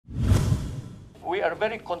we are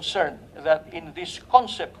very concerned that in this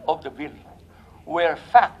concept of the bill, where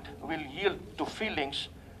fact will yield to feelings,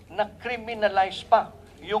 na criminalize pa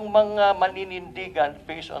yung mga maninindigan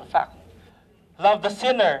based on fact. Love the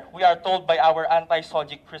sinner, we are told by our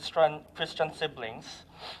anti-SOGIE Christian siblings.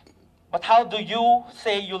 But how do you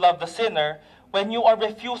say you love the sinner when you are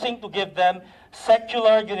refusing to give them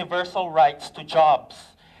secular universal rights to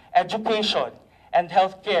jobs, education, and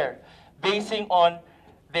healthcare, basing on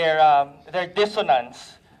their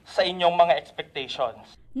dissonance sa inyong mga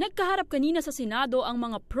expectations? Nagkaharap kanina sa Senado ang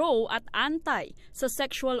mga pro at anti sa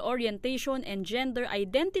sexual orientation and gender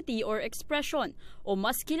identity or expression o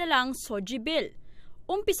mas kilalang SOGIE bill.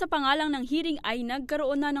 Umpisa pa nga lang ng hearing ay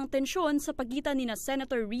nagkaroon na ng tensyon sa pagitan ni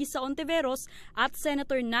Senator Risa Ontiveros at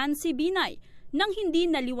Senator Nancy Binay nang hindi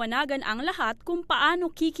naliwanagan ang lahat kung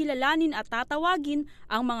paano kikilalanin at tatawagin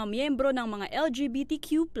ang mga miyembro ng mga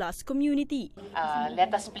LGBTQ+ community.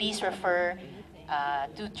 Let us please refer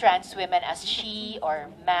to trans women as she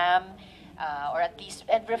or ma'am, or at least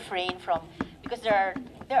and refrain from, because there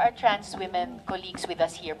are trans women colleagues with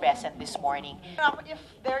us here present this morning. If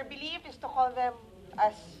their belief is to call them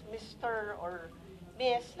as Mr. or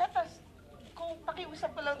Miss, let us, kung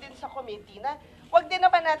pakiusap ko lang din sa committee na wag din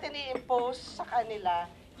naman natin i-impose sa kanila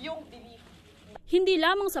yung belief. Hindi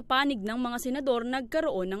lamang sa panig ng mga senador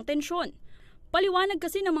nagkaroon ng tensyon. Paliwanag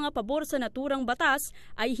kasi ng mga pabor sa naturang batas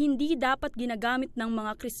ay hindi dapat ginagamit ng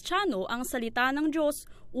mga Kristiyano ang salita ng Diyos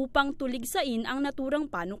upang tuligsain ang naturang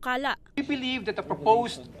panukala. We believe that the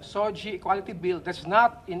proposed SOGIE Equality Bill does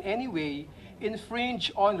not in any way infringe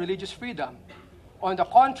on religious freedom. On the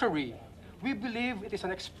contrary, we believe it is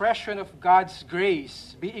an expression of God's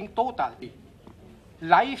grace being total.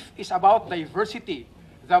 Life is about diversity.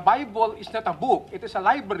 The Bible is not a book, it is a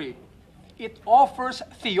library. It offers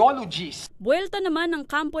theologies. Buwelta naman ng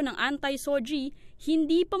kampo ng anti-SOGIE,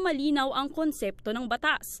 hindi pa malinaw ang konsepto ng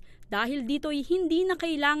batas. Dahil dito'y hindi na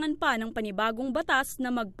kailangan pa ng panibagong batas na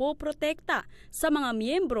magpoprotekta sa mga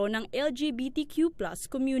miyembro ng LGBTQ+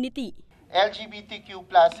 community. LGBTQ+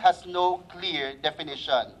 has no clear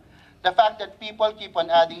definition. The fact that people keep on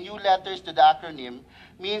adding new letters to the acronym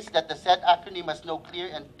means that the said acronym has no clear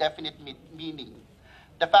and definite meaning.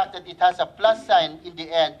 The fact that it has a plus sign in the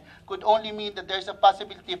end could only mean that there's a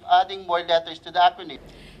possibility of adding more letters to the acronym.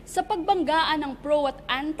 Sa pagbanggaan ng pro at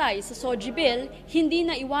anti sa SOGIE bill, hindi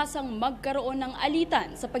na iwasang magkaroon ng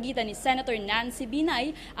alitan sa pagitan ni Senator Nancy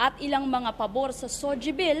Binay at ilang mga pabor sa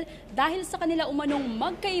SOGIE bill dahil sa kanila umanong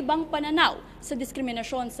magkaibang pananaw sa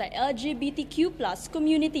diskriminasyon sa LGBTQ+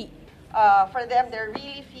 community. For them, they're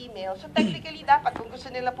really female. So technically, dapat kung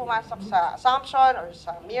gusto nila pumasok sa Assumption or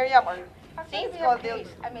sa Miriam or Saints,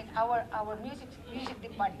 I mean, our music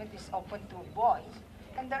department is open to boys,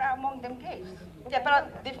 and there are among them gays. Yeah, pero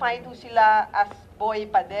defined ho sila as boy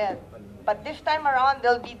pa din. But this time around,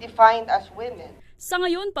 they'll be defined as women. Sa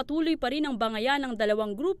ngayon, patuloy pa rin ang bangayan ng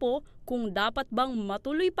dalawang grupo kung dapat bang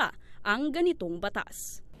matuloy pa ang ganitong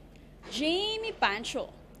batas. Jamie Pancho,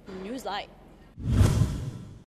 Newsline.